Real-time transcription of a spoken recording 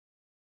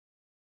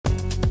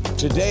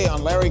Today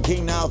on Larry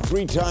King Now,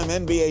 three-time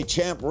NBA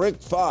champ Rick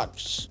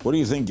Fox. What do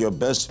you think your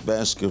best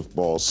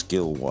basketball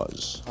skill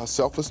was?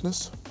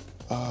 Selflessness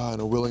and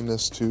a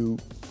willingness to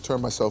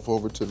turn myself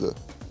over to the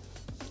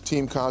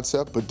team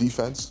concept, but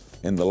defense.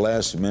 In the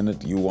last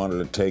minute, you wanted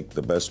to take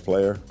the best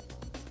player?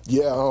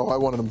 Yeah, I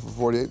wanted him for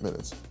 48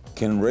 minutes.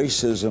 Can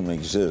racism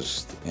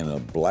exist in a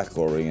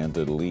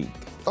black-oriented league?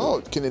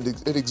 Oh,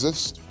 it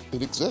exists.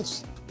 It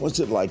exists. What's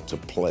it like to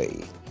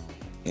play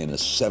in a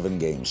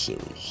 7-game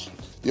series?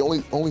 The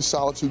only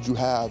solitude you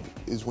have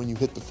is when you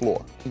hit the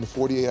floor. And the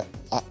 48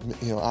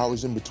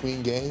 hours in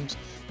between games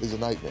is a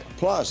nightmare.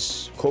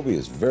 Plus, Kobe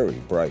is very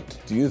bright.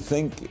 Do you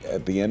think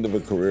at the end of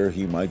a career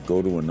he might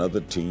go to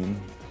another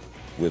team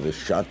with a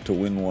shot to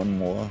win one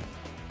more,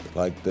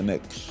 like the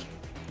Knicks?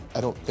 I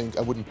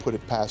wouldn't put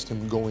it past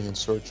him going in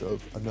search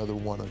of another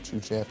 1 or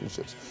 2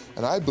 championships.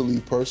 And I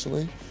believe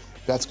personally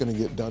that's going to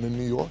get done in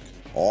New York.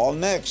 All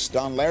next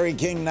on Larry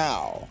King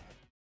Now.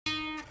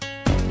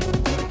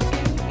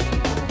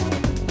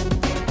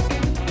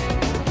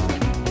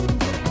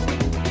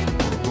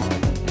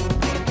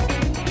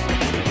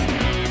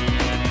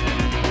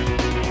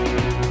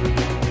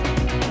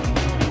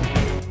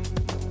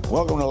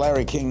 Welcome to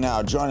Larry King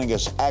Now. Joining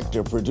us,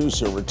 actor,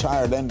 producer,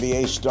 retired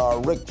NBA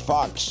star Rick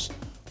Fox.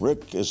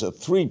 Rick is a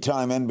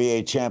 3-time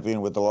NBA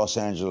champion with the Los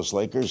Angeles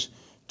Lakers.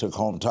 Took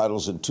home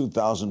titles in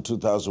 2000,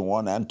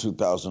 2001, and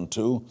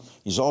 2002.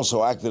 He's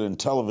also acted in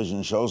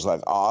television shows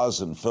like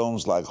Oz and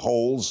films like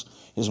Holes.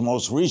 His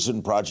most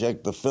recent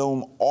project, the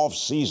film Off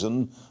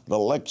Season, The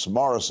Lex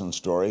Morrison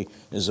Story,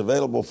 is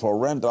available for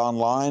rent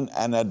online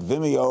and at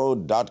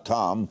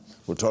Vimeo.com.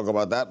 We'll talk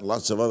about that and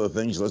lots of other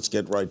things. Let's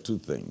get right to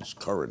things.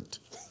 Current.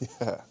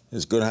 Yeah.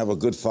 Is going to have a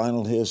good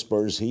final here,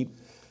 Spurs Heat?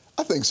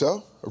 I think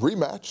so. A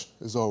rematch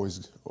is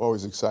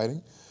always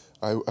exciting.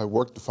 I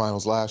worked the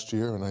finals last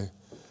year, and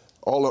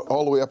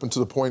all the way up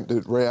until the point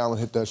that Ray Allen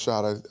hit that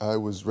shot, I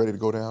was ready to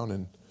go down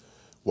and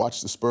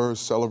watch the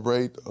Spurs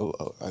celebrate,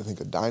 I think,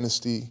 a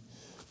dynasty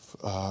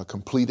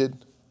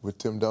completed with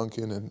Tim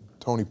Duncan and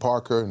Tony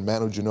Parker and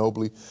Manu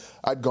Ginobili.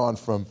 I'd gone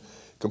from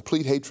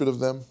complete hatred of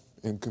them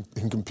and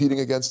competing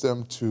against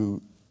them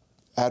to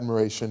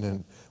admiration,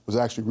 and was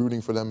actually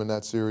rooting for them in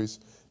that series,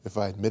 if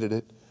I admitted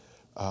it.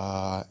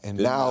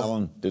 Didn't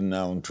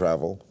Allen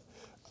travel?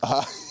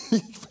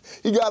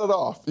 He got it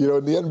off. You know,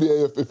 in the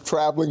NBA, if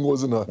traveling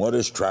wasn't a... What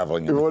is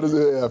traveling?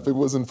 If it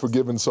wasn't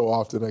forgiven so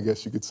often, I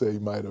guess you could say he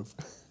might have.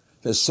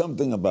 There's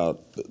something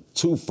about the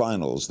 2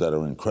 finals that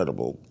are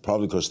incredible,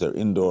 probably because they're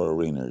indoor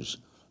arenas,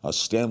 a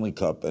Stanley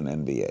Cup and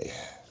NBA.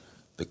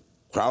 The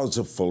crowds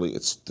are fully,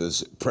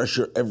 there's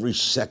pressure every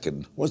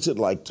second. What's it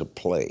like to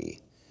play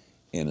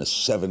in a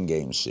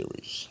 7-game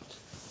series?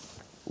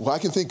 Well, I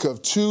can think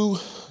of two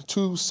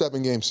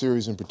 7-game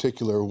series in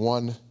particular.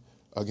 One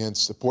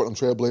against the Portland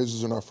Trail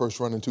Blazers in our first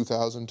run in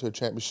 2000 to a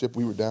championship.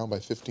 We were down by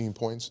 15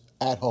 points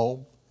at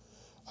home.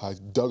 I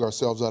dug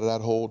ourselves out of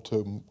that hole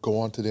to go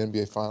on to the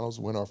NBA Finals,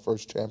 win our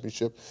first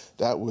championship.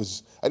 I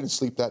didn't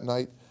sleep that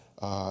night.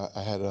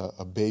 I had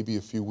a baby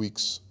a few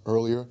weeks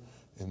earlier,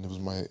 and it was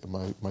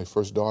my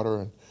first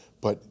daughter.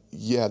 But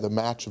yeah, the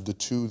match of the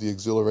two, the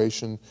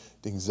exhilaration,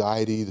 the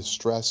anxiety, the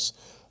stress.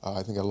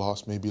 I think I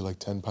lost maybe like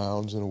 10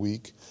 pounds in a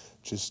week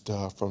just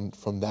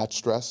from that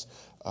stress.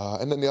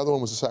 And then the other one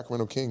was the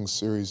Sacramento Kings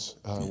series,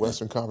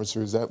 Western Conference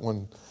series. That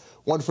one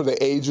for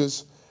the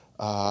ages.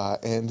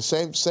 And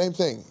same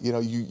thing. You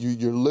know,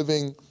 you're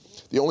living.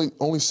 The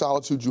only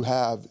solitude you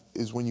have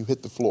is when you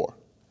hit the floor.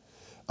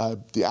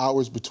 The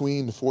hours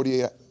between the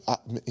 48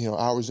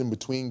 hours in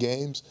between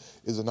games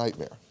is a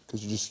nightmare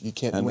because you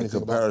can't do anything about it. And the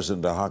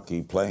comparison to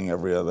hockey, playing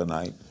every other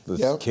night,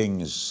 the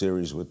Kings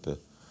series with the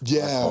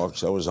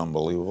Hawks, that was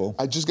unbelievable.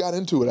 I just got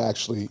into it,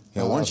 actually.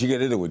 Yeah, once you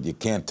get into it, you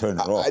can't turn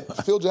it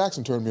off. Phil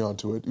Jackson turned me on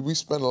to it. We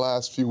spent the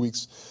last few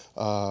weeks,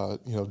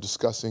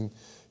 discussing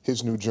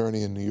his new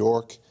journey in New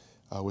York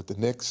with the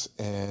Knicks,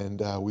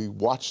 and we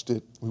watched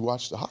it. We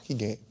watched the hockey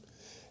game,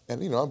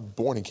 and I'm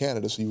born in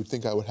Canada, so you would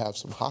think I would have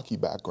some hockey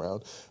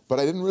background, but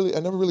I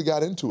never really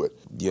got into it.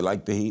 Do you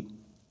like the Heat?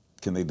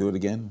 Can they do it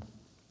again?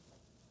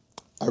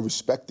 I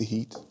respect the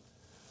Heat.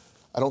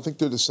 I don't think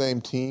they're the same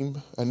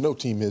team, and no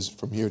team is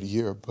from year to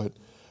year. But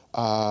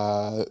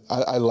I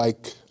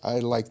like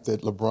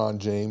that LeBron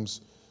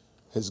James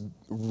has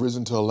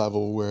risen to a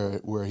level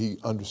where he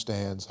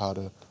understands how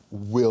to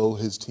will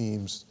his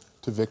teams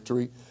to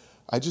victory.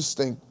 I just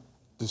think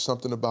there's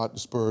something about the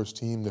Spurs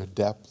team, their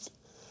depth,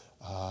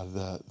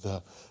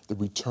 the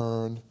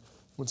return. I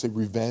wouldn't say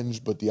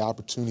revenge, but the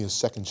opportunity, a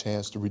second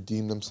chance to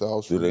redeem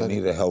themselves. Do they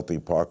need a healthy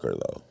Parker,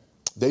 though?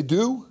 They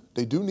do.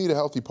 They do need a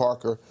healthy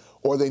Parker,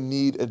 or they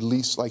need at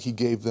least, like he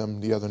gave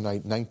them the other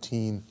night,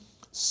 19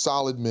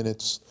 solid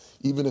minutes,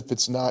 even if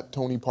it's not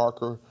Tony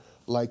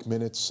Parker-like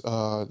minutes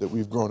that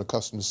we've grown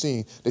accustomed to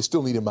seeing. They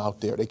still need him out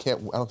there. They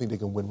can't. I don't think they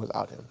can win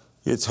without him.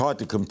 It's hard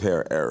to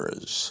compare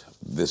eras,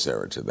 this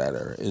era to that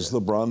era. Is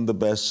LeBron the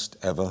best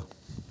ever?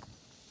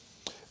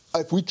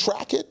 If we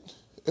track it,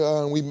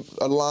 we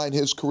align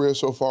his career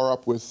so far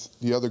up with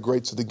the other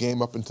greats of the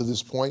game up until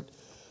this point,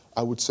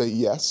 I would say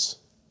yes.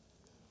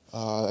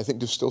 I think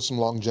there's still some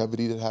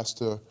longevity that has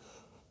to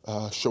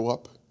show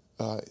up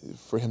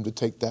for him to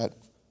take that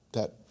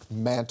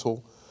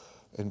mantle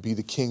and be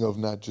the king of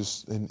not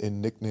just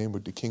in nickname,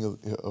 but the king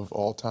of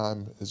all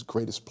time, his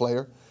greatest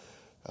player.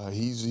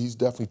 He's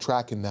definitely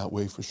tracking that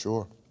way for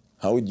sure.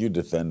 How would you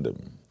defend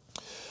him?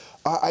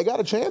 I got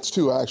a chance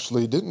to,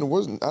 actually. I don't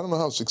know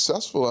how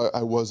successful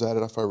I was at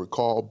it, if I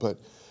recall, but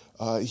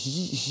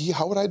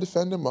how would I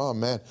defend him? Oh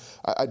man,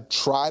 I'd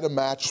try to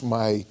match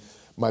my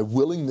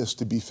willingness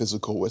to be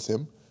physical with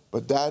him,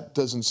 but that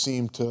doesn't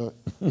seem to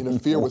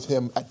interfere with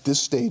him at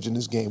this stage in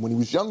his game. When he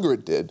was younger,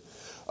 it did.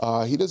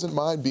 He doesn't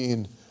mind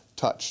being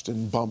touched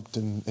and bumped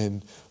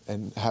and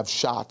have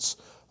shots.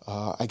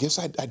 I guess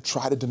I'd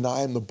try to deny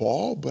him the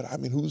ball, but I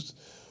mean,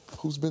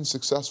 who's been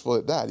successful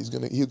at that?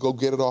 He'll go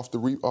get it off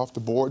the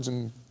boards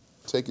and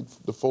take it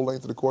the full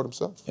length of the court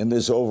himself. In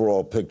this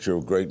overall picture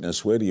of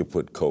greatness, where do you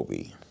put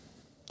Kobe?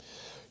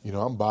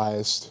 I'm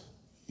biased.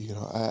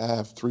 I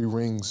have 3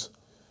 rings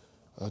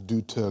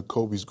due to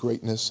Kobe's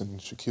greatness and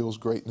Shaquille's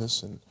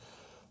greatness and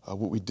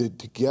what we did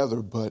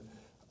together, but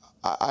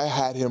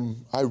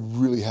I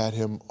really had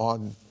him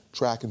on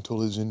track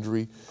until his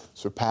injury,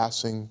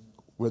 surpassing,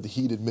 whether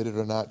he'd admit it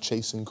or not,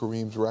 chasing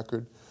Kareem's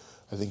record.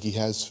 I think he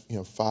has,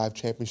 5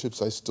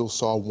 championships. I still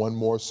saw one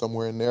more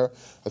somewhere in there.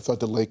 I thought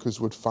the Lakers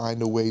would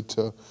find a way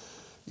to,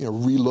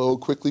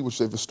 reload quickly, which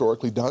they've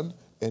historically done.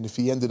 And if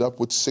he ended up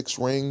with 6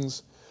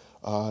 rings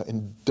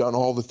and done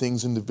all the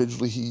things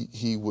individually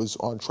he was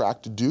on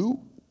track to do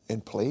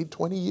and played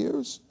 20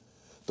 years,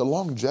 the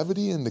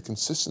longevity and the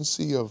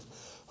consistency of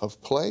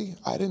play,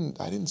 I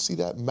didn't see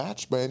that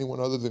matched by anyone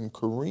other than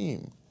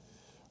Kareem.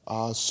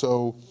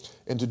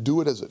 And to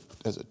do it as a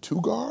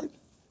 2-guard,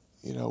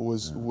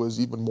 was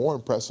even more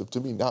impressive to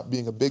me, not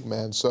being a big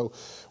man. So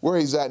where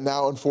he's at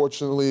now,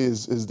 unfortunately,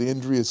 is the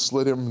injury has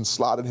slid him and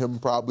slotted him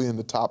probably in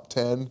the top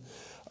 10.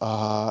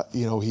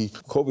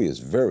 Kobe is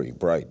very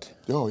bright.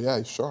 Oh, yeah,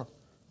 he's sharp.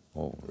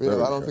 Oh, I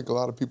don't think a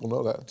lot of people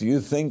know that. Do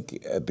you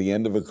think at the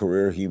end of a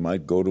career he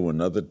might go to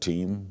another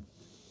team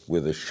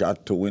with a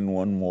shot to win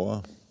one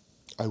more?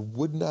 I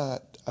would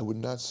not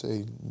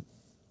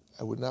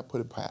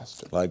put it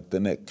past him. Like the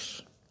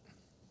Knicks?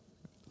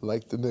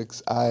 Like the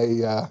Knicks.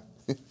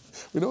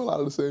 We know a lot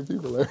of the same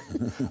people there.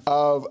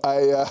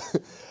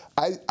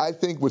 I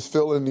think with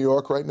Phil in New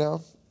York right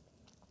now,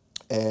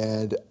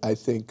 and I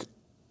think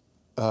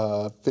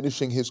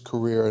finishing his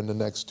career in the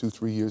next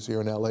 2-3 years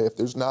here in LA, if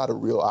there's not a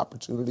real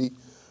opportunity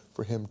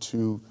for him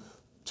to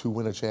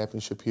win a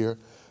championship here,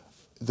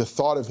 the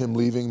thought of him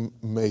leaving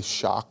may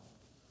shock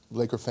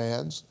Laker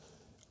fans.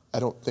 I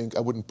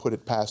wouldn't put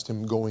it past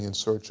him going in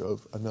search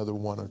of another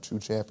 1 or 2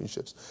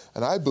 championships.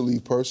 And I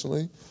believe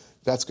personally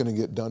that's going to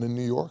get done in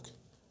New York.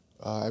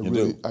 I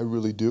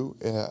really do.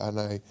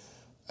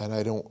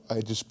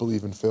 I just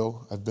believe in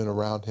Phil. I've been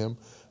around him,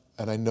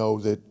 and I know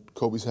that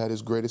Kobe's had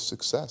his greatest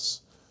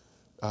success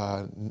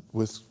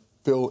with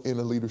Phil in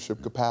a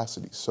leadership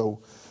capacity.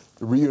 So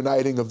the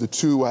reuniting of the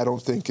two, I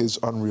don't think, is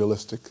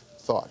unrealistic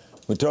thought.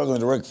 We're talking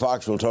to Rick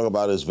Fox. We'll talk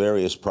about his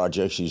various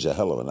projects. He's a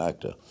hell of an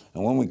actor.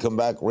 And when we come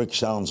back, Rick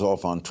sounds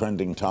off on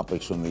trending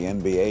topics from the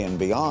NBA and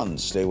beyond.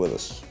 Stay with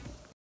us.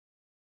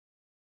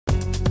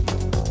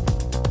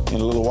 In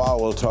a little while,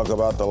 we'll talk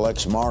about the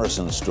Lex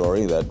Morrison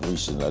story,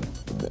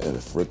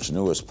 Rick's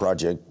newest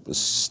project.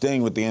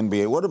 Staying with the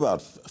NBA, what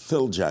about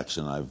Phil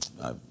Jackson?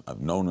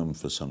 I've known him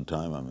for some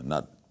time. I mean,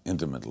 not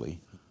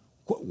intimately.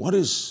 What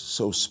is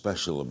so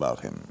special about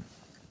him?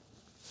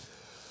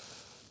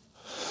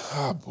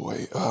 Oh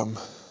boy.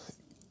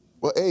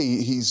 Well,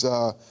 he's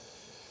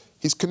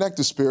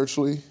connected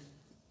spiritually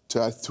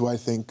to I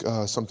think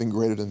something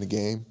greater than the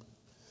game.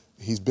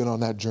 He's been on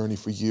that journey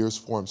for years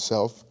for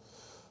himself.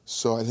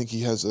 So I think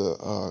he has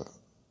a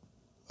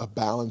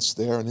balance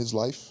there in his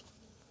life.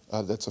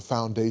 That's a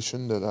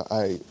foundation that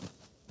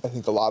I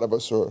think a lot of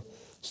us are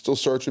still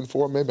searching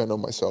for. Maybe I know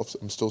myself,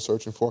 I'm still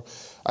searching for.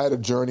 I had a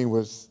journey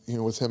with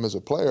him as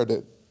a player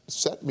that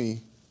set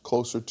me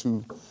closer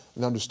to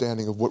an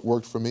understanding of what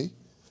worked for me.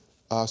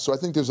 So I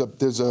think there's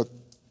a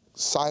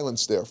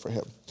silence there for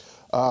him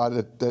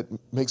that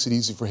makes it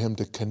easy for him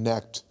to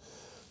connect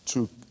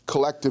to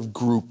collective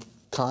group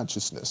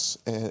consciousness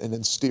and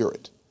then steer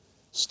it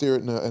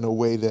in a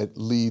way that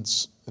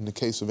leads, in the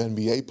case of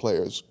NBA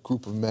players,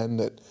 group of men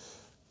that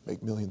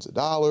make millions of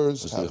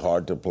dollars. Is he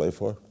hard to play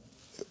for?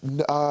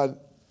 No,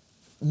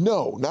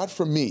 not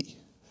for me.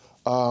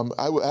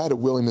 I had a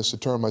willingness to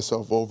turn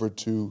myself over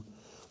to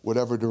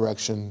whatever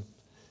direction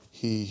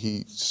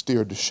he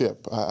steered the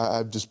ship.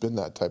 I've just been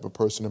that type of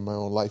person in my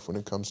own life when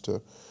it comes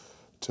to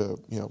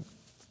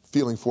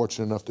feeling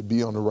fortunate enough to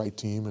be on the right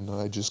team, and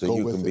I just go with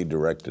it. So you can be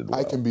directed well.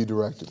 I can be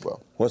directed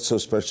well. What's so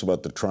special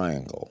about the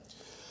triangle?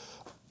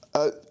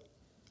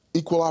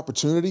 Equal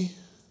opportunity.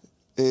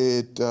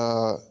 There's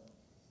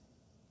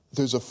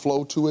a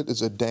flow to it.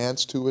 There's a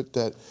dance to it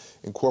that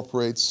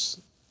incorporates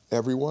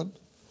everyone.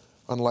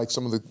 Unlike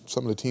some of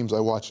the teams I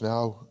watch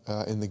now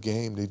in the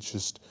game, they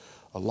just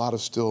a lot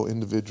of still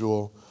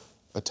individual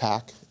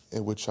attack,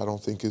 which I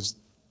don't think is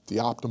the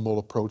optimal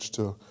approach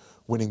to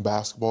winning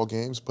basketball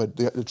games, but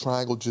the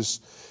triangle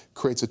just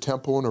creates a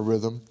tempo and a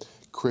rhythm,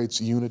 creates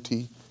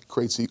unity,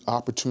 creates the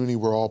opportunity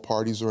where all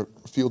parties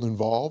feel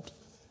involved,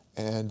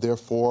 and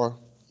therefore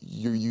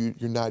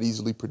you're not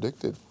easily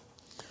predicted.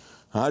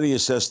 How do you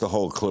assess the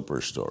whole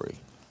Clippers story?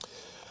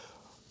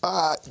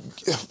 Well,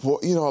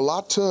 you know,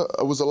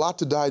 it was a lot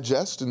to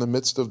digest in the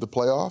midst of the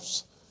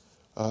playoffs.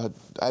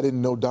 I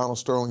didn't know Donald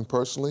Sterling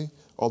personally,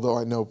 although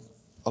I know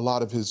a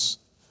lot of his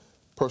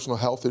personal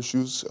health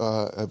issues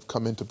have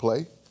come into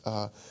play.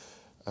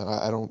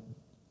 I don't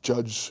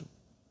judge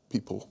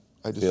people.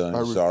 I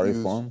sorry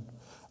for him?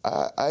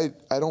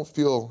 I don't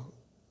feel.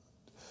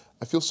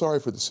 I feel sorry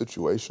for the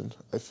situation.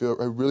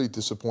 I'm really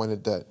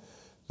disappointed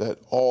that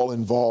all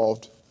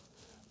involved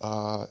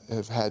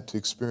have had to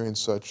experience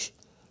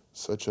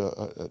such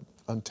a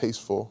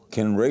untasteful.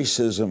 Can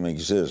racism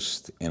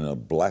exist in a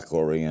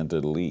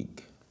black-oriented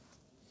league?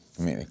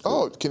 I mean,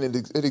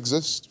 it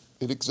exists.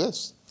 It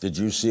exists. Did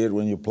you see it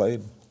when you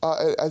played?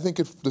 I think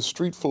if the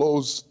street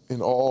flows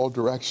in all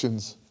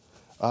directions,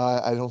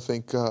 I don't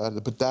think,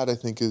 but that I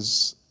think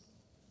is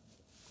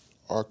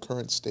our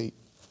current state.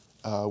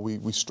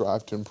 We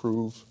strive to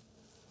improve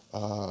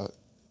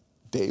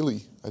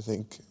daily, I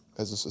think,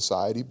 as a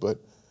society, but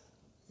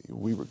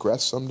we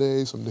regress some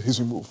days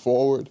we move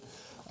forward.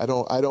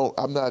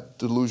 I'm not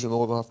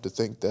delusional enough to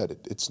think that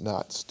it's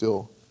not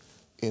still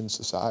in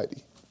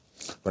society.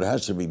 But it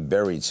has to be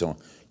buried, so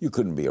you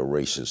couldn't be a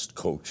racist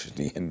coach in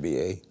the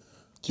NBA.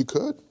 You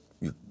could.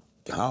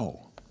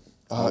 How?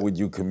 How would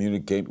you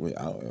communicate with?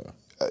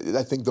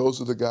 I think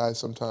those are the guys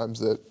sometimes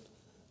that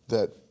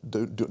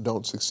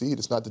don't succeed.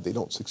 It's not that they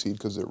don't succeed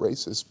because they're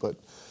racist, but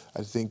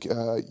I think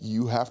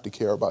you have to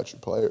care about your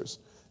players,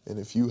 and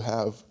if you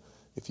have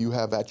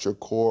at your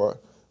core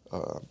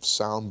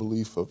sound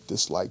belief of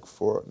dislike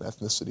for an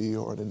ethnicity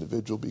or an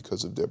individual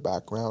because of their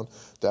background,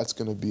 that's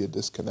going to be a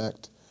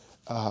disconnect.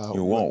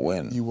 You won't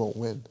win. You won't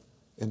win.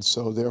 And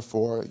so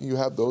therefore you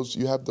have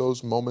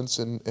those moments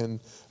in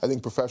I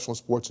think professional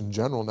sports in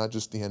general, not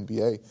just the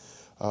NBA.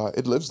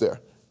 It lives there.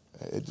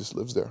 It just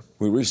lives there.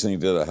 We recently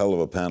did a hell of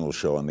a panel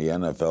show on the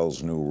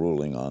NFL's new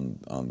ruling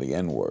on the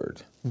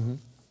N-word. Mm-hmm.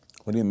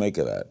 What do you make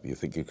of that? Do you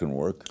think it can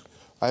work?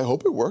 I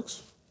hope it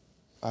works.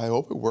 I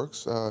hope it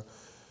works.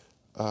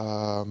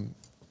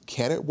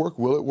 Can it work?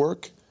 Will it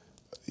work?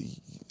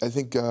 I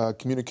think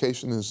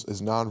communication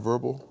is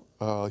nonverbal.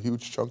 A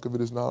huge chunk of it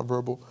is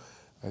nonverbal.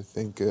 I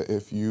think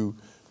if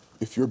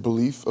your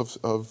belief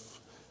of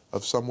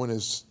someone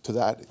is to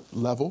that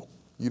level,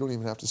 you don't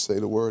even have to say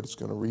the word. It's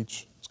going to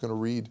reach. It's going to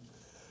read.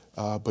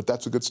 But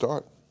that's a good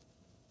start.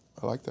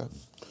 I like that.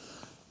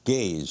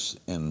 Gays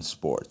in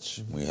sports.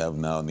 Mm-hmm. We have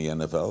now in the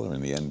NFL or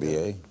in the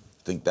NBA. Yeah.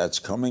 Think that's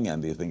coming,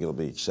 and do you think it'll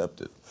be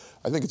accepted?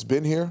 I think it's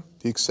been here.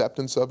 The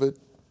acceptance of it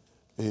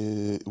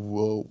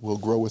will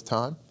grow with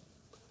time.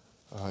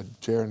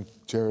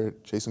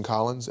 Jason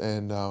Collins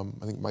and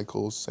I think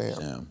Michael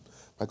Sam.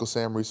 Michael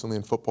Sam recently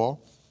in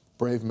football.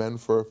 Brave men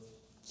for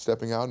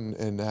stepping out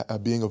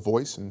and being a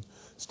voice and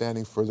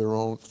standing for their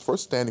own,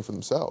 first standing for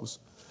themselves,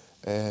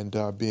 and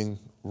being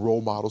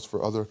role models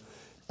for other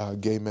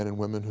gay men and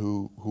women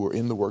who are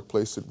in the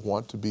workplace that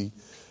want to be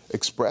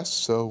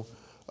expressed. So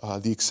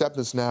the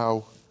acceptance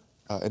now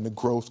and the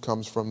growth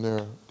comes from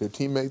their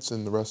teammates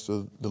and the rest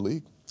of the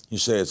league. You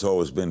say it's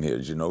always been here.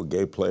 Did you know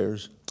gay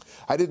players?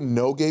 I didn't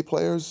know gay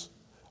players.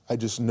 I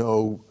just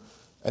know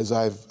as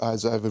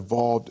I've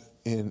evolved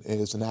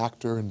as an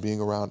actor and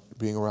being around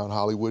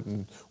Hollywood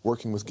and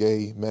working with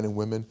gay men and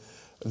women,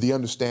 the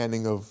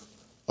understanding of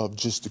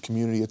just the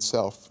community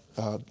itself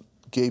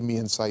gave me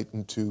insight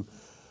into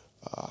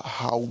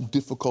how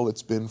difficult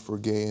it's been for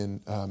gay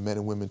and men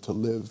and women to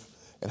live,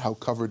 and how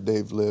covered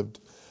they've lived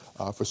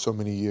for so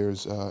many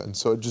years. And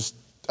so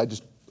I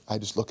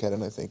just look at it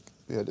and I think,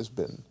 yeah,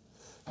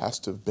 has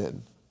to have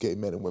been gay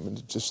men and women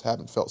that just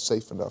haven't felt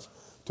safe enough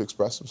to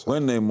express themselves.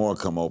 When they more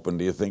come open,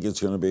 do you think it's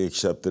going to be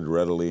accepted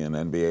readily in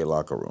NBA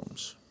locker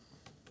rooms?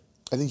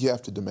 I think you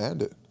have to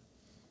demand it.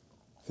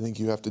 I think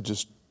you have to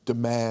just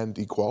demand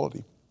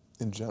equality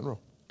in general.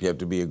 Do you have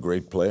to be a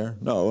great player?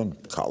 No, in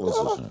college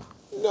isn't it?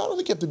 No, I don't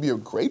think you have to be a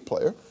great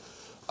player.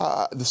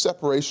 The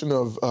separation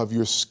of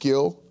your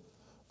skill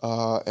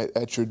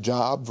at your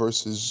job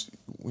versus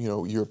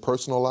your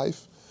personal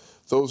life,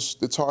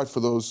 it's hard for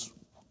those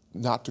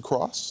not to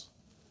cross.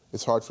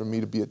 It's hard for me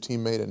to be a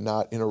teammate and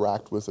not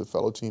interact with a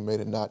fellow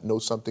teammate and not know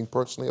something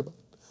personally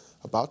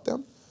about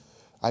them.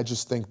 I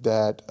just think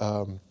that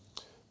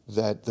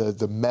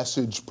the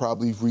message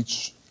probably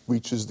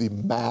reaches the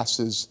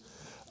masses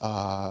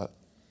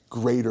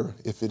greater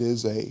if it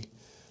is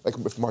like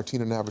if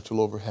Martina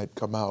Navratilova had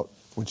come out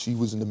when she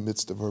was in the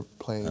midst of her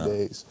playing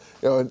days.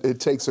 It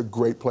takes a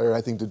great player,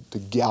 I think, to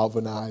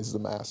galvanize the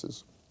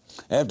masses.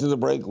 After the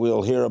break,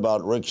 we'll hear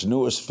about Rick's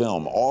newest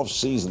film,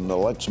 Off-Season, the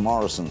Lex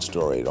Morrison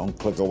Story. Don't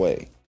click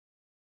away.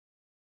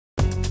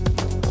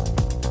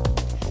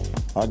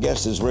 Our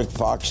guest is Rick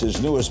Fox. His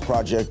newest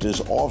project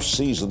is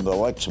Off-Season, the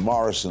Lex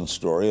Morrison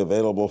Story,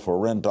 available for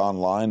rent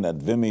online at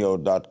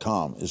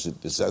Vimeo.com. Is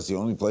that the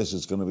only place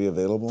it's going to be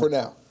available? For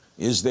now.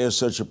 Is there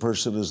such a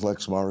person as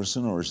Lex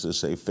Morrison, or is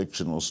this a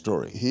fictional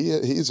story?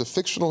 It's a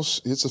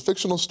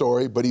fictional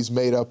story, but he's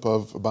made up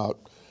of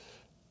about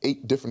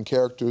 8 different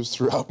characters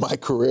throughout my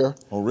career.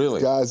 Oh,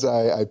 really? Guys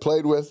I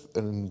played with,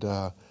 and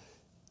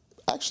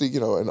actually, you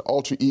know, an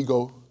alter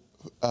ego.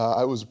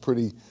 I was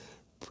pretty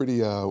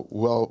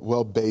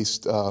well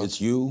based.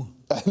 It's you?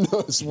 No,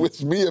 it's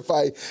with me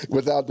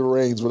without the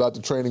reins, without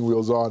the training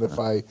wheels on, if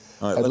I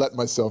let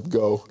myself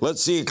go.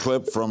 Let's see a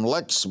clip from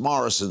Lex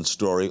Morrison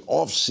Story,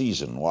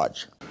 off-season.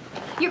 Watch.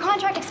 Your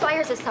contract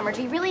expires this summer.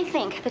 Do you really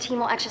think the team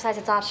will exercise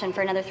its option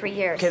for another 3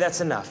 years? Okay,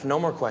 that's enough. No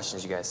more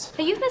questions, you guys.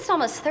 Now, you've missed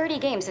almost 30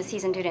 games this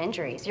season due to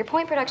injuries. Your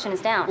point production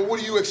is down. Well, what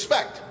do you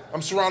expect?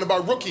 I'm surrounded by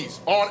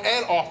rookies, on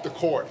and off the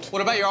court.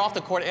 What about your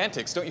off-the-court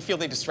antics? Don't you feel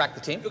they distract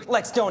the team?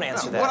 Lex, don't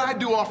answer that. What I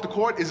do off the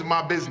court is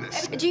my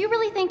business. Do you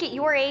really think at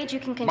your age you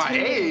can continue My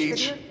to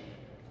age? contribute?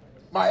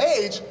 My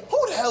age?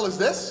 Who the hell is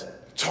this?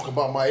 Talk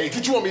about my age.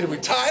 Did you want me to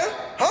retire?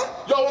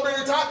 Huh? Y'all want me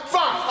to retire?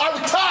 Fine, I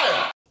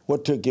retire!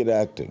 What took you to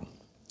acting?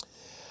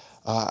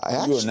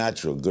 You're a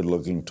natural,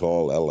 good-looking,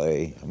 tall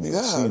L.A. I mean,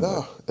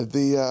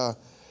 I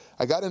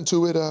got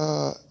into it.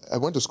 I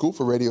went to school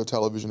for radio,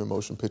 television, and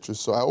motion pictures,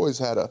 so I always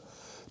had a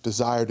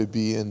desire to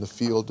be in the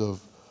field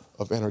of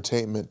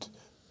entertainment.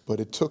 But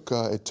it took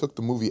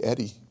the movie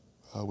Eddie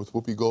with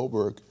Whoopi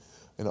Goldberg,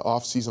 in an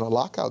off-season, a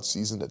lockout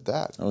season at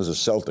that. That was a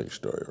Celtic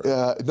story,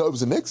 right? No, it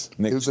was the Knicks.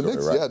 It was the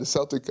Knicks. Right? Yeah, the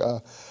Celtic.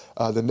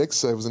 The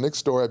Knicks. It was a Knicks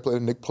story. I played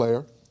a Knicks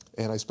player,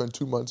 and I spent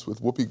 2 months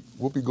with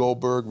Whoopi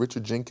Goldberg,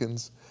 Richard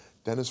Jenkins,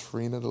 Dennis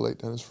Farina, the late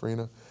Dennis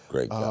Farina.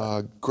 Great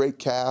guy. Great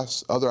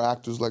cast. Other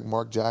actors like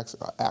Mark Jackson.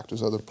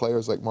 Other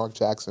players like Mark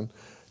Jackson,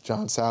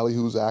 John Sally,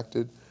 who's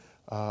acted.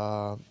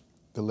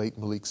 The late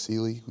Malik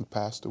Sealy, who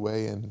passed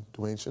away, and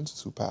Dwayne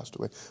Shinsis, who passed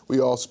away. We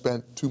all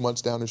spent 2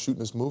 months down there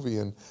shooting this movie,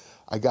 and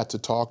I got to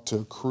talk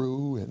to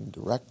crew and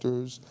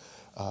directors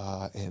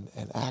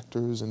and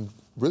actors, and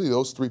really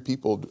those 3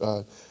 people,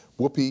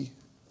 Whoopi,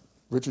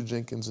 Richard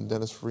Jenkins, and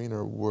Dennis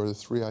Farina, were the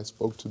 3 I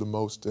spoke to the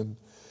most, and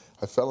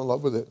I fell in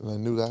love with it, and I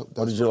knew that.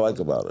 What did you like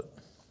about it?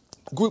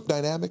 Group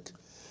dynamic,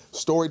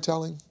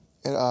 storytelling,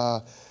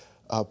 and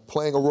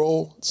playing a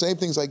role. Same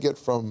things I get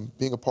from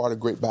being a part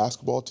of great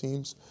basketball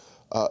teams,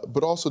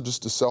 but also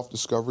just the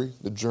self-discovery,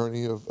 the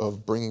journey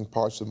of bringing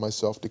parts of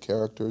myself to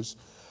characters.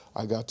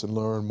 I got to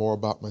learn more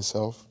about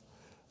myself.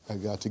 I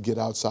got to get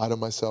outside of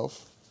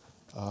myself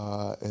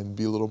and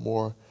be a little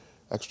more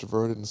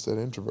extroverted instead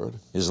of introverted.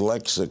 Is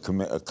Lex a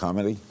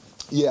comedy?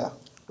 Yeah,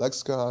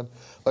 Lex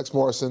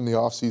Morrison, the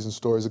off-season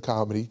story, is a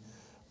comedy.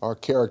 Our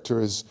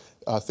character is,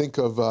 think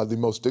of the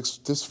most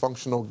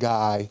dysfunctional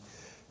guy,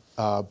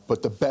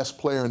 but the best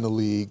player in the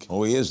league.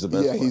 Oh, he is the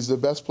best player. Yeah, he's the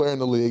best player in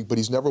the league, but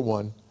he's never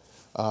won.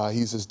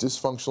 He's as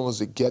dysfunctional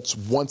as it gets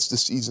once the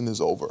season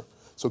is over.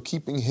 So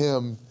keeping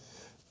him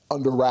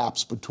under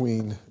wraps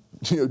between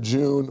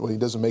June, well, he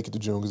doesn't make it to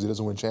June because he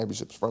doesn't win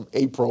championships, from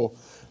April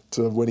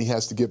to when he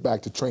has to get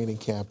back to training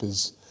camp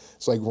it's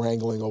like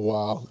wrangling a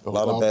lot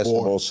of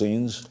basketball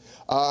scenes?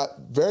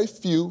 Very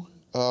few.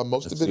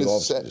 Most of it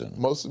is set.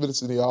 Most of it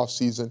is in the off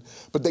season,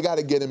 but they got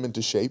to get him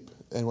into shape.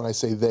 And when I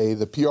say they,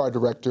 the PR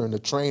director and the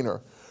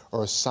trainer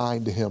are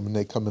assigned to him, and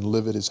they come and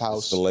live at his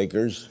house. It's the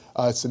Lakers?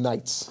 It's the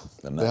Knights,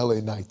 the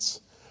LA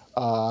Knights.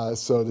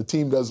 So the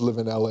team does live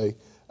in LA,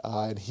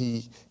 and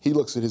he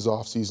looks at his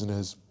off season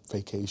as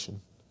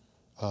vacation.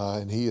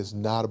 And he is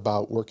not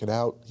about working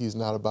out. He's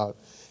not about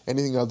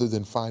anything other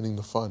than finding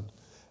the fun.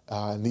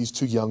 And these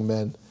 2 young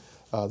men,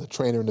 the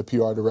trainer and the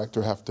PR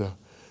director, have to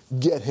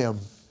get him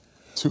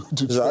to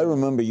train. I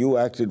remember you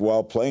acted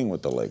while playing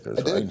with the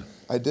Lakers, right?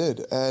 I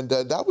did, and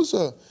that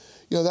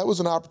was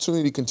an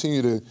opportunity to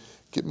continue to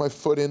get my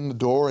foot in the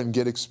door and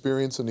get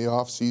experience in the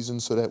off season,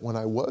 so that when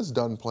I was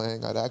done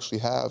playing, I'd actually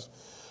have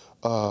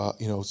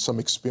some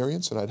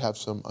experience, and I'd have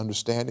some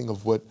understanding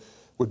of what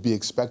would be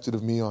expected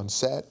of me on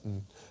set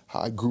and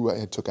how I grew.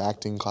 I took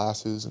acting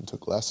classes and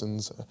took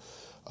lessons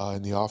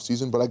in the off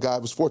season, but I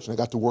was fortunate. I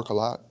got to work a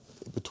lot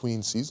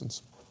between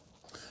seasons.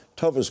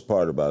 Toughest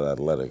part about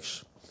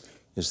athletics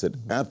is that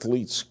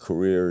athletes'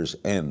 careers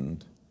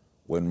end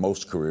when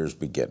most careers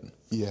begin.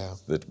 Yeah.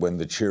 That when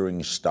the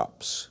cheering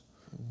stops,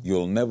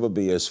 you'll never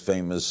be as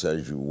famous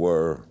as you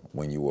were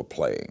when you were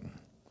playing.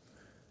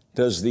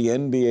 Does the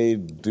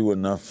NBA do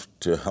enough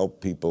to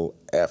help people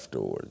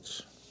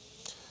afterwards?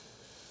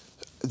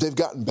 They've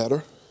gotten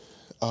better.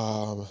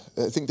 I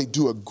think they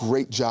do a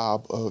great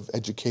job of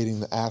educating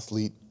the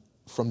athlete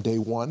from day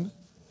one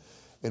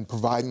and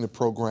providing the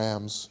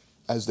programs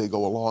as they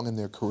go along in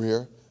their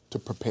career to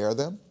prepare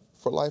them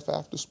for life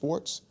after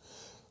sports.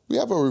 We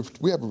have a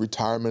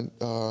retirement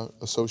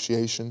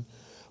association.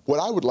 What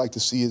I would like to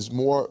see is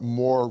more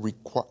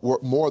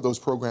of those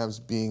programs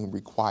being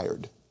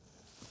required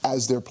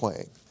as they're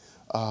playing.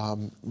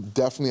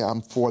 Definitely,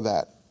 I'm for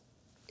that.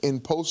 In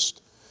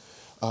post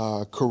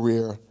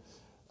career,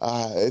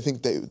 I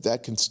think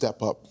that can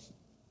step up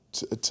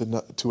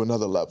to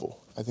another level.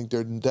 I think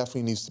there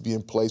definitely needs to be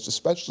in place,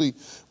 especially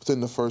within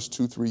the first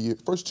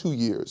 2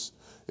 years.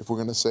 If we're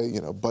going to say,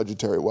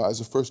 budgetary-wise,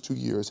 the first 2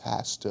 years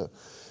has to.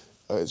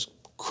 It's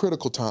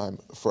critical time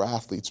for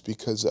athletes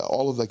because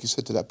all of, like you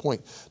said to that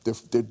point,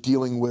 they're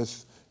dealing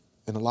with,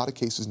 in a lot of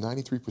cases,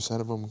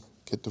 93% of them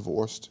get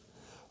divorced.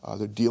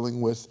 They're dealing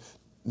with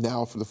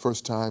now for the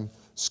first time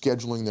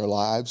scheduling their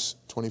lives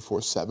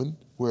 24/7,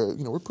 where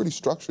we're pretty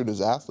structured as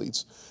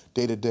athletes.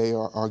 Day to day,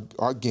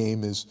 our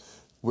game is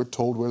we're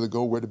told where to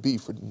go, where to be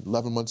for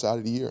 11 months out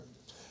of the year,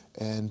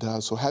 and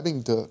so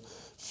having to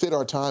fit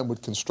our time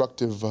with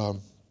constructive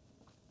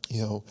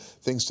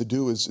things to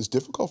do is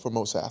difficult for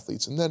most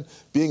athletes. And then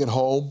being at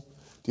home,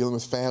 dealing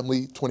with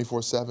family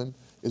 24/7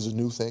 is a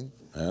new thing.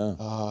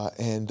 Yeah.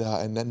 And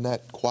then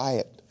that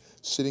quiet,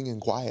 sitting in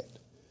quiet.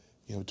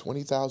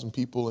 20,000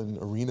 people in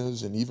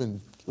arenas and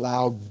even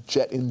loud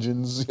jet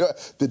engines.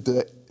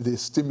 The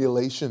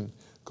stimulation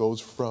goes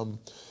from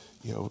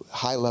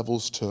high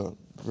levels to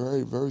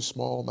very, very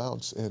small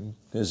amounts. And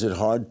Is it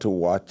hard to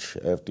watch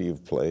after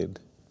you've played?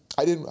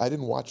 I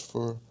didn't watch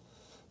for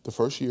the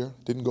first year.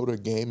 Didn't go to a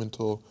game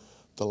until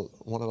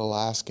one of the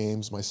last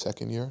games my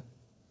second year.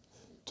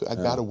 I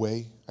got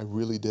away. I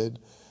really did.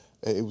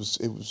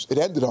 It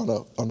ended on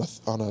a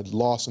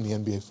loss in the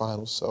NBA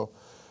Finals, so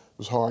it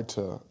was hard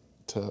to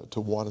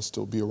want to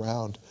still be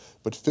around.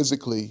 But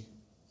physically,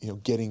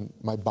 getting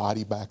my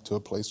body back to a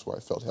place where I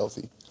felt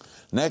healthy.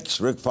 Next,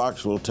 Rick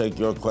Fox will take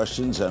your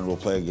questions and we'll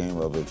play a game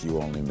of If You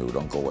Only Knew.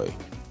 Don't go away.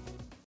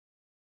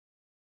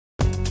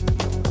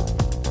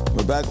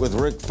 We're back with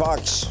Rick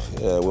Fox.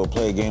 We'll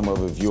play a game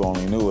of If You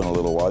Only Knew in a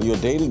little while. You're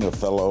dating a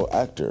fellow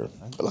actor.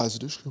 Eliza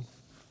Dushku.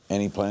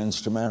 Any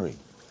plans to marry?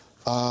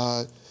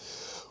 I've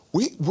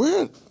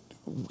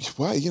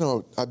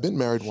been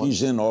married once.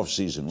 She's in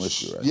off-season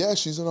with you, right? Yeah,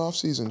 she's in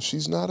off-season.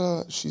 She's not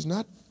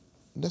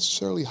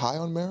necessarily high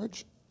on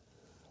marriage.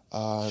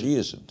 She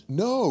isn't.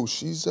 No,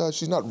 she's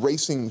not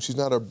racing. She's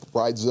not a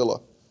bridezilla,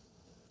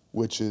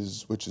 which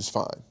is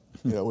fine.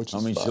 Which How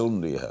is many fine.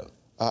 children do you have?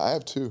 I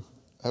have two.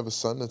 I have a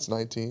son that's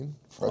 19,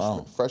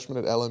 Wow. freshman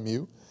at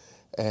LMU,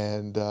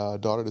 and a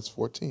daughter that's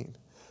 14,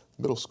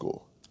 middle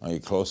school. Are you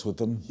close with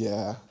them?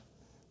 Yeah.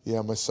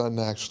 My son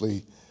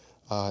actually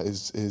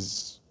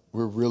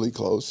we're really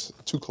close,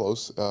 too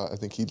close. I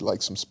think he'd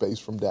like some space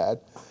from Dad.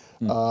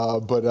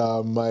 But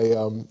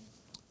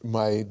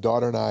my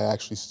daughter and I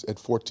actually, at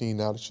 14,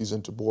 now that she's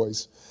into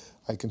boys,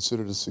 I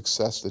consider it a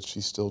success that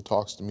she still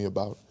talks to me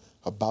about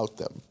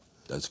them.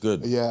 That's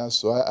good. Yeah,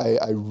 so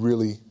I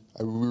really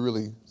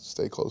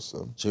stay close to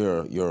them.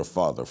 So you're a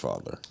father.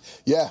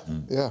 Yeah,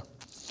 yeah.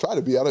 Try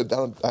to be.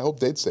 I hope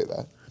they'd say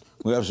that.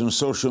 We have some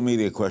social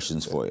media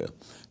questions for you.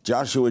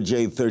 Joshua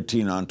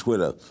J13 on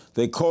Twitter.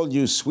 They called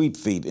you Sweet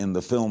Feet in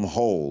the film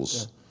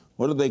Holes. Yeah.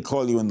 What did they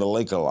call you in the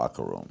Laker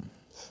locker room?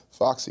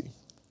 Foxy.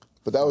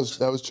 But that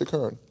was Chick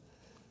Hearn.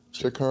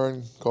 Chick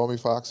Hearn called me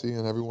Foxy,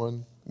 and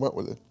everyone went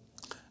with it.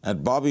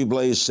 At Bobby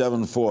Blaze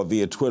 74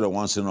 via Twitter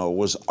wants to know,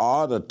 was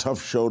Odd a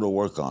tough show to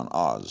work on,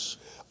 Oz?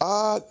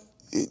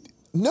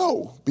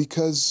 No,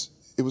 because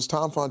it was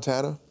Tom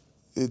Fontana.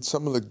 It's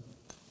some of the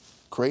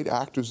great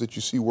actors that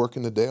you see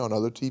working today on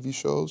other TV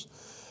shows.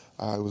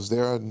 I was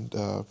there in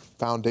the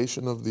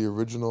foundation of the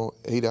original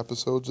 8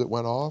 episodes that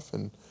went off,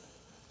 and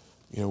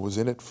was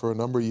in it for a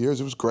number of years.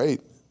 It was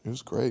great. It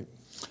was great.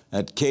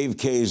 At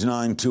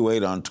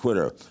CaveKs928 on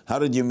Twitter, how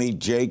did you meet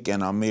Jake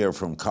and Amir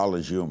from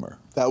College Humor?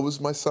 That was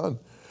my son.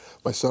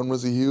 My son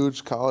was a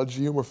huge College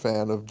Humor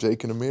fan of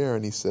Jake and Amir,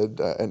 and he said,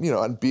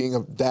 and being a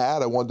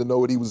dad, I wanted to know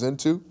what he was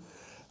into.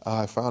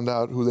 I found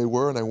out who they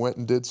were, and I went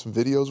and did some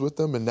videos with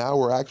them, and now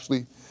we're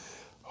actually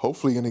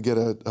hopefully going to get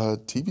a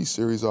TV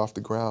series off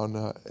the ground.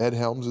 Ed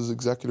Helms is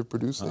executive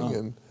producing,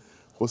 and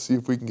we'll see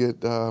if we can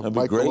get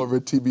Michael over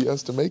at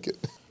TBS to make it.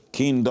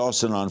 Keen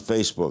Dawson on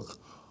Facebook.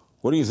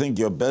 What do you think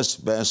your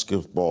best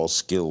basketball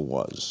skill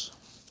was?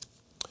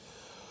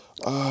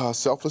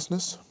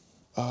 Selflessness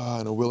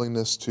and a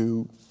willingness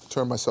to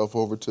turn myself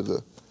over to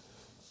the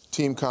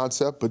team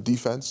concept, but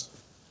defense.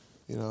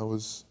 I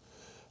was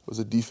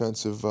a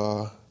defensive,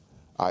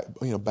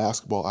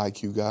 basketball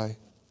IQ guy.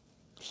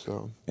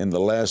 So. In the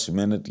last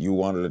minute, you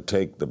wanted to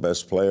take the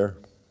best player?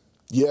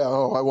 Yeah.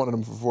 I wanted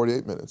him for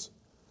 48 minutes.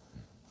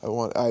 I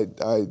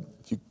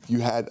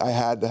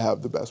had to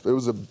have the best. It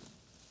was a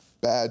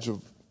badge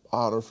of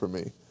honor for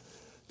me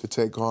to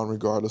take on,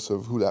 regardless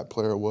of who that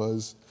player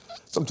was.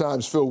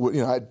 Sometimes Phil would,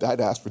 I'd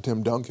ask for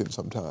Tim Duncan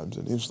sometimes,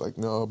 and he was like,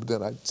 no. But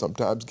then I'd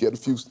sometimes get a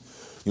few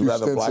stints of him.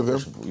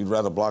 You'd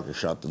rather block a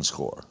shot than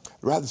score? I'd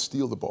rather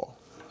steal the ball.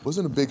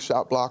 Wasn't a big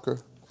shot blocker,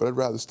 but I'd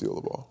rather steal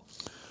the ball.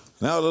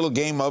 Now a little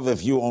game of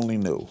If You Only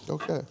Knew.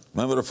 Okay.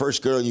 Remember the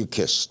first girl you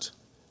kissed?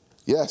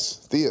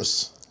 Yes,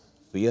 Theus.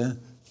 Thea?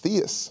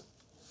 Theus.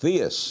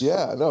 Theus?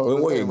 Yeah, no. Where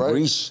were you, name, right?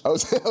 Greece? I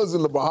was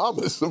in the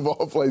Bahamas, of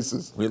all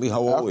places. Really? How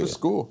old were you? After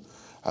school.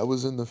 I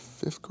was in the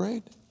 5th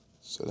grade,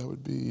 so that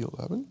would be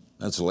 11.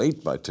 That's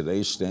late by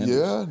today's standards.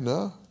 Yeah,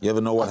 no. You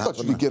ever know what happened? I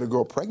thought you could get a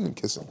girl pregnant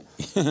kissing.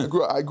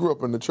 I grew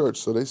up in the church,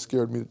 so they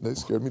scared me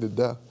to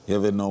death. You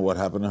ever know what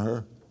happened to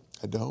her?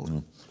 I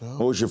don't. No.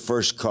 What was your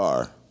first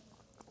car?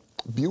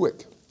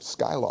 Buick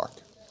Skylark.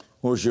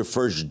 What was your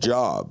first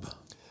job?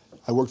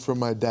 I worked for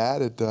my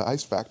dad at the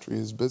ice factory,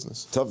 his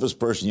business. Toughest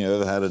person you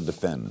ever had to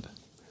defend?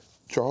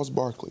 Charles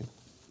Barkley.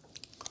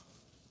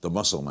 The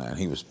muscle man.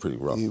 He was pretty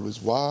rough. He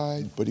was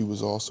wide, but he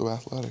was also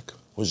athletic.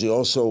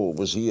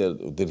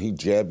 Did he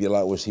jab you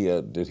a lot?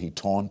 Did he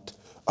taunt?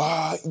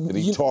 Did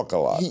he talk a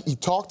lot? He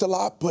talked a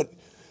lot, but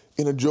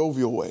in a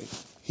jovial way.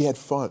 He had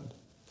fun.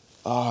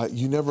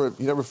 You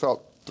never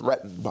felt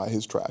threatened by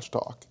his trash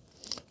talk.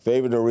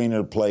 Favorite arena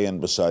to play in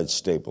besides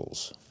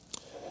Staples?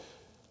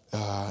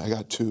 I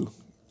got two,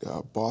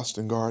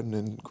 Boston Garden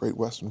and Great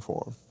Western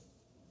Forum.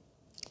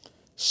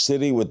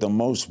 City with the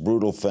most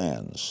brutal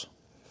fans?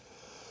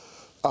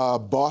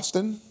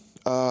 Boston,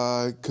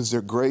 because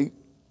they're great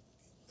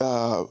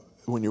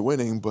when you're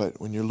winning, but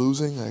when you're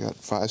losing, I got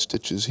 5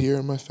 stitches here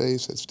in my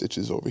face, I had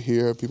stitches over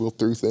here, people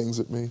threw things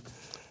at me.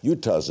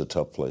 Utah's a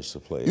tough place to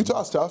play.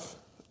 Utah's tough.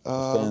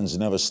 Fans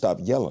never stop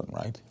yelling,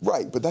 right?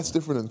 Right, but that's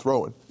different than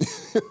throwing.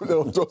 They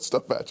don't throw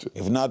stuff at you.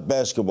 If not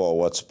basketball,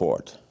 what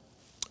sport?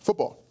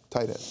 Football,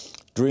 tight end.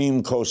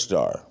 Dream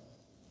co-star?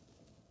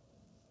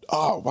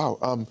 Oh,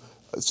 wow.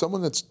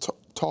 Someone that's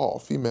tall,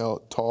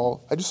 female,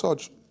 tall. I just saw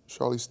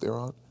Charlize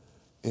Theron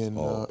in,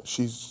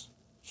 she's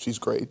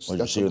great. Did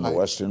you see her in the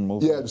Western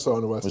movie? Yeah, I just saw her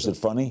in the Western. Was it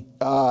funny?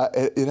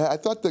 I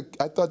thought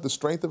the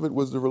strength of it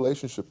was the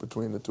relationship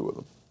between the two of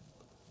them.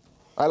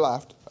 I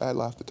laughed. I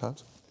laughed at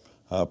times.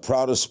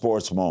 Proudest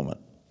sports moment?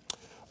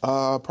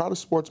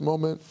 Proudest sports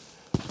moment?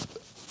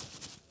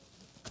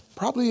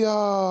 Probably,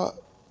 well,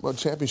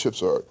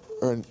 championships are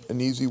an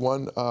easy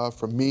one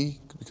for me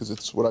because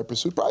it's what I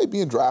pursued. Probably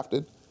being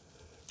drafted.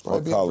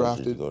 What college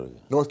did you go to?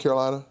 North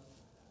Carolina.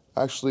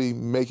 Actually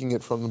making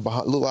it from the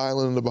little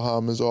island in the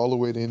Bahamas all the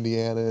way to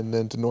Indiana and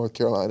then to North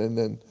Carolina and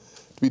then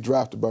to be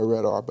drafted by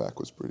Red Auerbach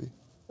was pretty.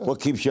 What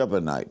keeps you up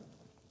at night?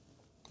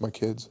 My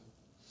kids.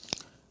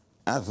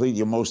 Athlete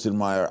you most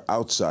admire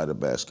outside of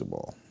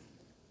basketball?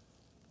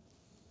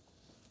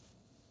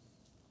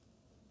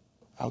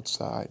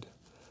 Outside.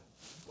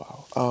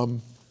 Wow.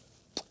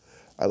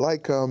 I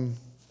like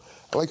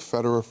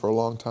Federer for a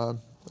long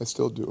time. I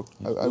still do.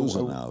 He's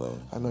losing now, though.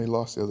 I know he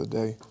lost the other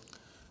day.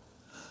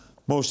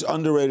 Most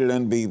underrated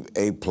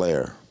NBA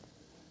player?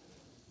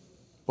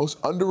 Most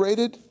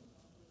underrated?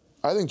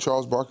 I think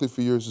Charles Barkley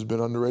for years has been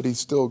underrated. He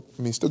still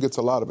gets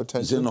a lot of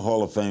attention. He's in the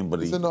Hall of Fame,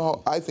 but he's in the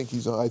Hall. I think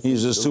he's a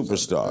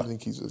superstar. I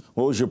think he's a.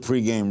 What was your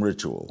pregame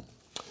ritual?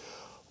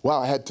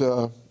 Wow, I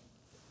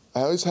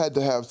always had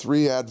to have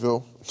 3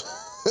 Advil,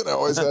 and I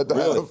always had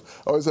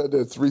to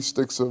have 3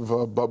 sticks of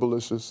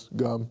Bubblicious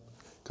gum,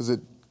 because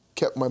it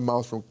kept my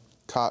mouth from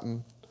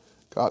cottoning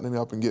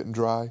up and getting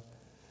dry.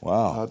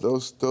 Wow.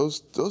 Those 2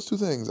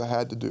 things I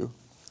had to do.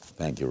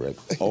 Thank you, Rick.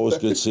 Always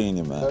good seeing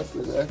you, man.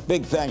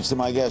 Big thanks to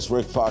my guest,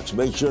 Rick Fox.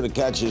 Make sure to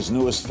catch his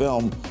newest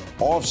film,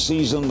 Off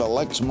Season, The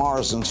Lex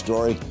Morrison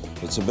Story.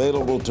 It's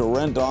available to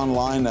rent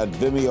online at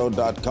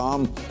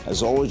Vimeo.com.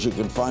 As always, you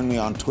can find me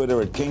on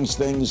Twitter at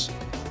KingsThings.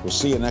 We'll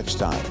see you next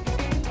time.